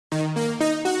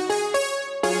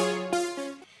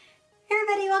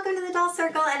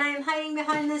circle and I am hiding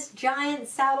behind this giant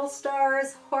Saddle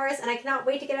Stars horse and I cannot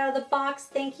wait to get out of the box.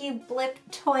 Thank you, Blip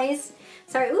Toys.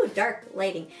 Sorry, ooh, dark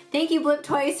lighting. Thank you, Blip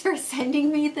Toys, for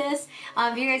sending me this.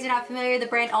 If you guys are not familiar, the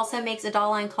brand also makes a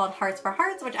doll line called Hearts for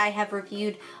Hearts, which I have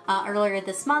reviewed earlier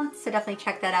this month, so definitely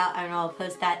check that out. I know I'll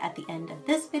post that at the end of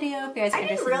this video if you guys are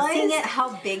interested in seeing it,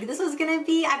 how big this was gonna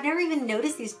be. I've never even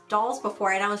noticed these dolls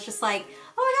before and I was just like,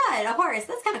 oh my god, a horse,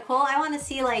 that's kind of cool. I want to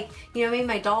see, like, you know, maybe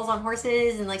my dolls on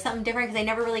horses and like something different because I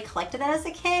never really collected that as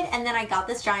a kid. And then I got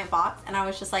this giant box and I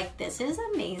was just like, this is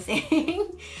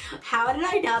amazing. How did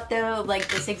I not know like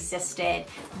this existed?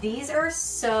 These are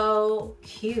so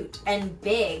cute and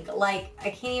big. Like, I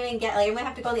can't even get, like, I might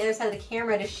have to go on the other side of the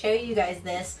camera to show you guys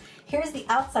this. Here's the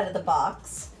outside of the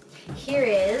box. Here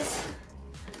is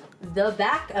the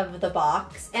back of the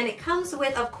box, and it comes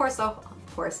with, of course, a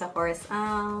horse.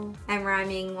 Oh, I'm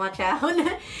rhyming, watch out.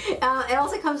 It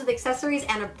also comes with accessories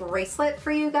and a bracelet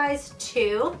for you guys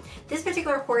too. This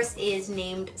particular horse is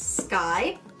named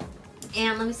Sky.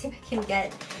 And let me see if I can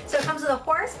get, so it comes with a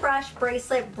horse brush,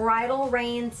 bracelet, bridle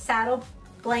rein, saddle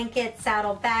blanket,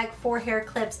 saddle bag, 4 hair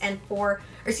clips, and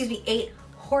 8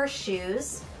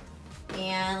 horseshoes.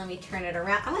 And let me turn it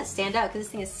around. I'm gonna stand up because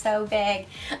this thing is so big.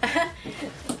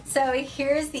 So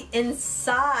here's the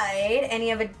inside, and you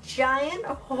have a giant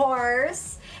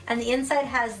horse, and the inside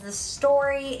has the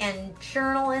story and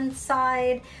journal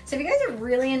inside. So if you guys are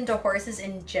really into horses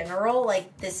in general,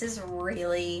 like, this is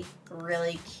really,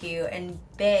 really cute and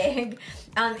big.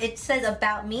 It says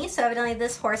about me, so evidently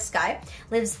this horse, Sky,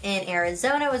 lives in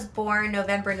Arizona, was born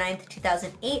November 9th,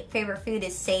 2008. Favorite food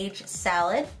is sage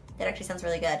salad. That actually sounds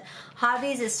really good.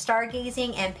 Hobbies is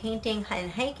stargazing and painting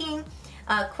and hiking.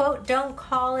 Quote, don't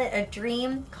call it a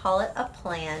dream, call it a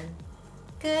plan.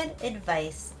 Good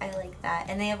advice. I like that.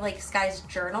 And they have like Sky's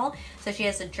journal. So she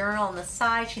has a journal on the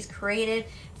side. She's creative,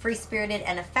 free-spirited,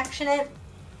 and affectionate.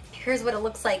 Here's what it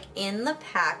looks like in the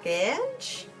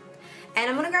package. And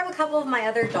I'm gonna grab a couple of my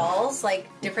other dolls, like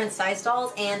different size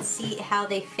dolls, and see how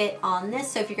they fit on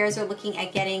this. So if you guys are looking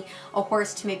at getting a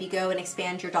horse to maybe go and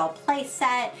expand your doll play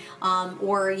set,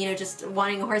 or, you know, just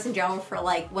wanting a horse in general for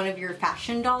like one of your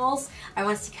fashion dolls, I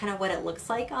want to see kind of what it looks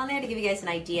like on there to give you guys an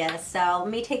idea. So let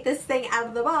me take this thing out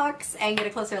of the box and get a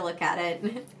closer look at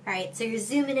it. All right, so you're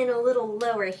zooming in a little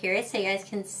lower here so you guys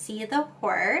can see the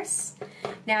horse.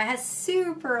 Now it has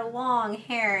super long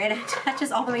hair and it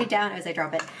touches all the way down as I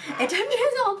drop it. It touches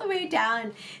all the way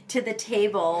down to the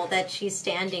table that she's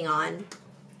standing on.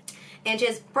 And she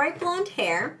has bright blonde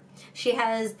hair. She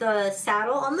has the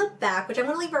saddle on the back, which I'm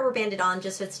going to leave rubber banded on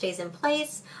just so it stays in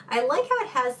place. I like how it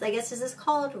has, I guess, is this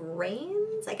called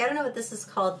reins? Like, I don't know what this is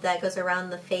called that goes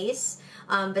around the face,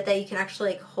 but that you can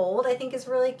actually like hold, I think is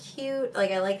really cute.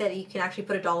 Like, I like that you can actually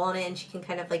put a doll on it and she can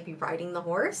kind of like be riding the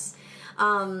horse.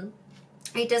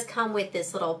 It does come with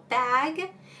this little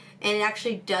bag, and it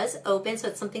actually does open, so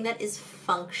it's something that is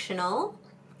functional.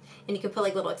 And you can put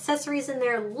like little accessories in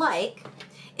there, like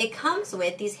it comes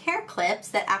with these hair clips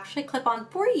that actually clip on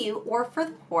for you or for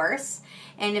the horse,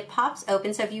 and it pops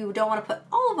open. So if you don't want to put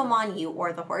all of them on you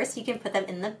or the horse, you can put them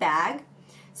in the bag.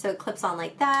 So it clips on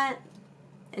like that,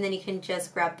 and then you can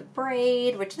just grab the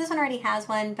braid, which this one already has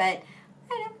one, but I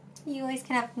don't know, you always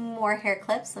can have more hair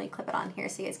clips. Let me clip it on here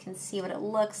so you guys can see what it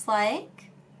looks like.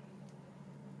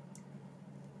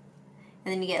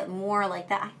 And then you get more like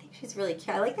that. I think she's really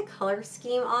cute. I like the color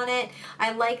scheme on it.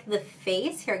 I like the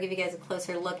face. Here, I'll give you guys a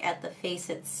closer look at the face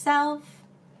itself.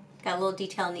 Got a little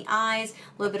detail in the eyes,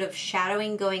 a little bit of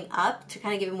shadowing going up to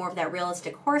kind of give it more of that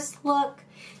realistic horse look.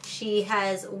 She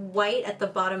has white at the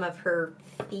bottom of her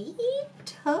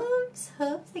feet, hooves,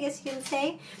 I guess you can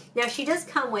say. Now she does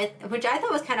come with, which I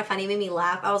thought was kind of funny, made me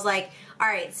laugh. I was like, all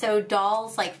right, so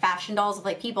dolls, like fashion dolls of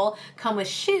like people, come with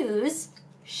shoes.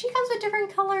 She comes with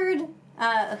different colored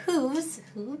hooves.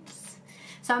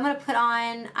 So I'm gonna put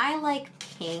on, I like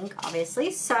pink,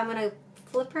 obviously, so I'm gonna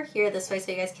flip her here this way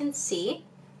so you guys can see.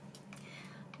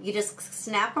 You just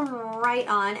snap them right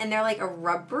on, and they're like a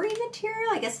rubbery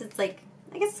material. I guess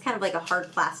it's kind of like a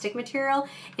hard plastic material,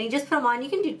 and you just put them on. You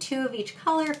can do 2 of each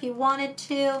color if you wanted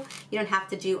to. You don't have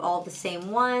to do all the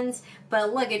same ones,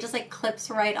 but look, it just like clips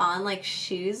right on like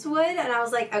shoes would, and I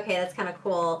was like, okay, that's kind of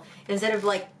cool. Instead of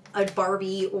like a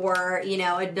Barbie or, you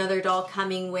know, another doll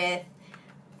coming with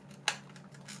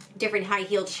different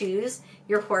high-heeled shoes,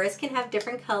 your horse can have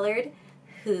different colored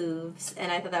hooves,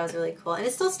 and I thought that was really cool. And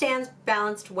it still stands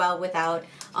balanced well without,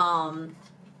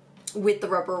 with the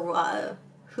rubber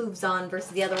hooves on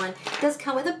versus the other one. It does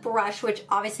come with a brush, which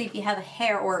obviously if you have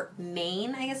hair or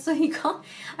mane, I guess so you call it.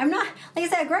 I'm not, like I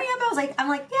said, growing up I'm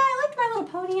like, yeah, I liked My Little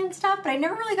Pony and stuff, but I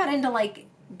never really got into like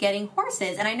getting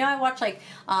horses. And I know I watch like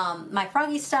My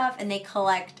Froggy stuff, and they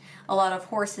collect a lot of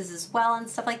horses as well and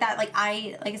stuff like that. Like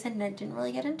I said, I didn't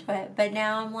really get into it, but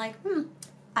now I'm like,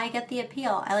 I get the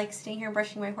appeal. I like sitting here and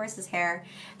brushing my horse's hair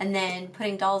and then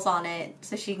putting dolls on it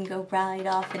so she can go ride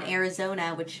off in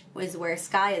Arizona, which is where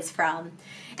Skye is from.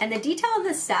 And the detail on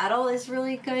the saddle is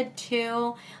really good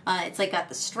too. It's like got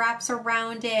the straps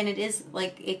around it, and it is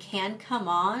like, it can come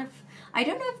off. I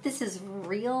don't know if this is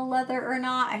real leather or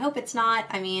not. I hope it's not.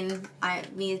 I mean,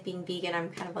 me as being vegan, I'm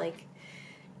kind of like,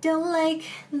 don't like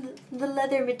the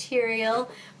leather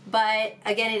material, but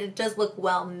again, it does look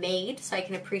well made, so I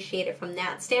can appreciate it from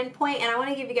that standpoint. And I want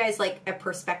to give you guys like a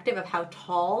perspective of how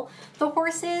tall the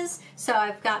horse is. So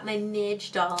I've got my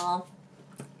Midge doll,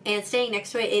 and staying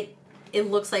next to it, it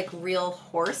looks like real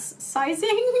horse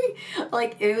sizing.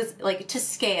 Like it was like to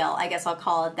scale, I guess I'll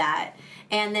call it that.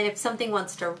 And then if something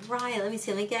wants to ride, let me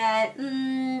see, let me get,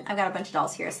 I've got a bunch of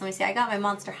dolls here. So let me see, I got my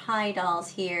Monster High dolls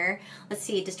here. Let's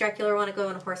see, does Dracula want to go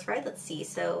on a horse ride? Let's see,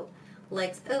 so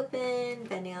legs open,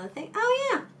 bending on the thing.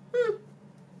 Oh yeah,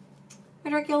 my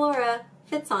Dracula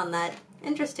fits on that.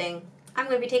 Interesting. I'm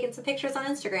going to be taking some pictures on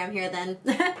Instagram here then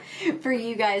for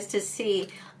you guys to see.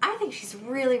 I think she's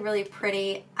really, really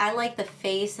pretty. I like the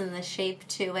face and the shape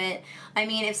to it. I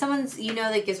mean, if someone's, you know,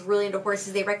 like is really into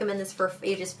horses, they recommend this for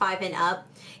ages 5 and up.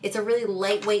 It's a really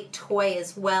lightweight toy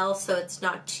as well, so it's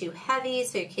not too heavy,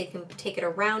 so your kid can take it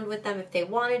around with them if they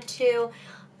wanted to.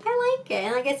 I like it.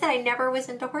 And like I said, I never was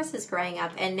into horses growing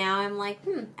up, and now I'm like,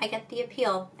 I get the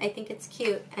appeal. I think it's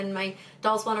cute, and my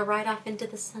dolls want to ride off into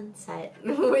the sunset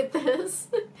with this.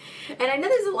 And I know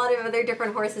there's a lot of other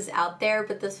different horses out there,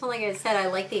 but this one, like I said, I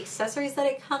like the accessories that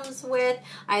it comes with.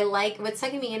 I like, what's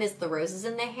sucking me in is the roses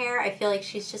in the hair. I feel like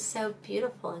she's just so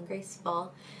beautiful and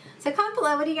graceful. So comment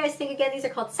below, what do you guys think? Again, these are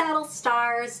called Saddle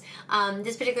Stars.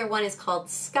 This particular one is called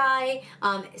Skye.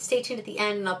 Stay tuned at the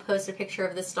end and I'll post a picture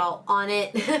of this doll on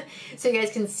it so you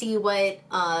guys can see what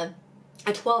a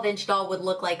 12-inch doll would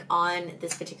look like on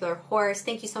this particular horse.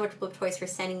 Thank you so much, Blip Toys, for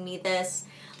sending me this.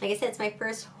 Like I said, it's my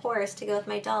first horse to go with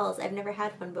my dolls. I've never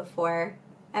had one before,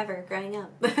 ever, growing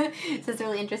up. So it's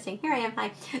really interesting. Here I am,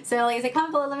 hi. So like I said,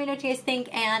 comment below, let me know what you guys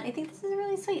think, and I think this is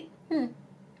really sweet.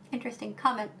 Interesting.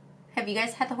 Comment. Have you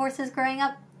guys had the horses growing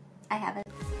up? I haven't.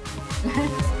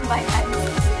 Bye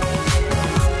guys.